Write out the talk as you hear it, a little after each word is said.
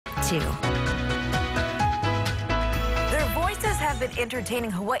too. Their voices have been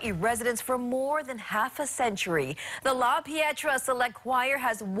entertaining Hawaii residents for more than half a century. The La Pietra Select Choir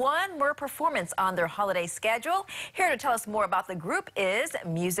has one more performance on their holiday schedule. Here to tell us more about the group is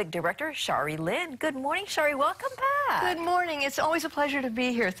music director Shari Lynn. Good morning, Shari. Welcome back. Good morning. It's always a pleasure to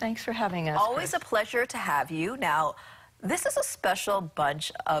be here. Thanks for having us. Always a pleasure to have you. Now, this is a special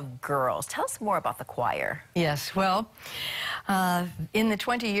bunch of girls. Tell us more about the choir. Yes, well, in the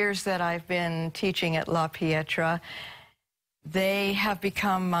 20 years that I've been teaching at La Pietra, they have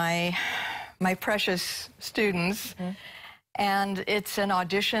become my precious students. Mm-hmm. And it's an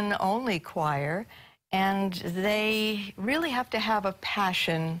audition-only choir, and they really have to have a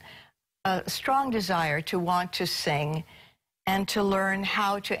passion, a strong desire to want to sing and to learn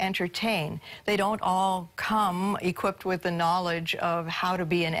how to entertain. They don't all come equipped with the knowledge of how to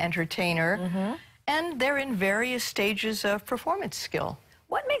be an entertainer, mm-hmm. and they're in various stages of performance skill.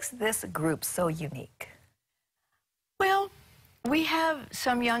 What makes this group so unique? Well, we have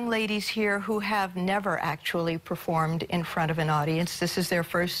some young ladies here who have never actually performed in front of an audience. This is their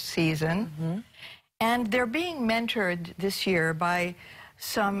first season, mm-hmm. and they're being mentored this year by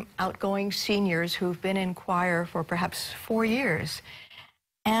some outgoing seniors who've been in choir for perhaps 4 years.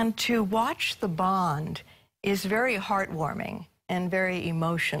 And to watch the bond is very heartwarming and very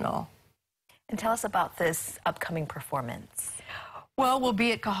emotional. And tell us about this upcoming performance. Well, we'll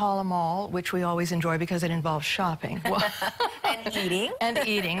be at Kahala Mall, which we always enjoy because it involves shopping. And eating. And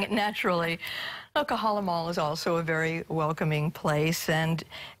eating, naturally. Well, Kahala Mall is also a very welcoming place, and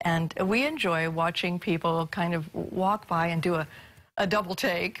we enjoy watching people kind of walk by and do a double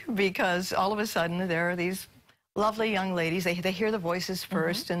take, because all of a sudden there are these lovely young ladies. They hear the voices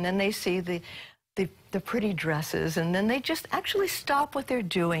first, mm-hmm. and then they see the pretty dresses, and then they just actually stop what they're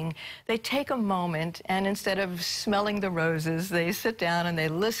doing. They take a moment, and instead of smelling the roses, they sit down and they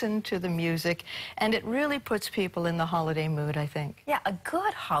listen to the music, and it really puts people in the holiday mood, I think. Yeah, a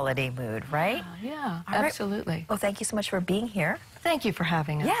good holiday mood, right? Yeah, all absolutely. Right. Well, thank you so much for being here. Thank you for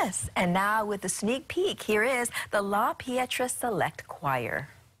having us. Yes, and now with the sneak peek, here is the La Pietra Select Choir.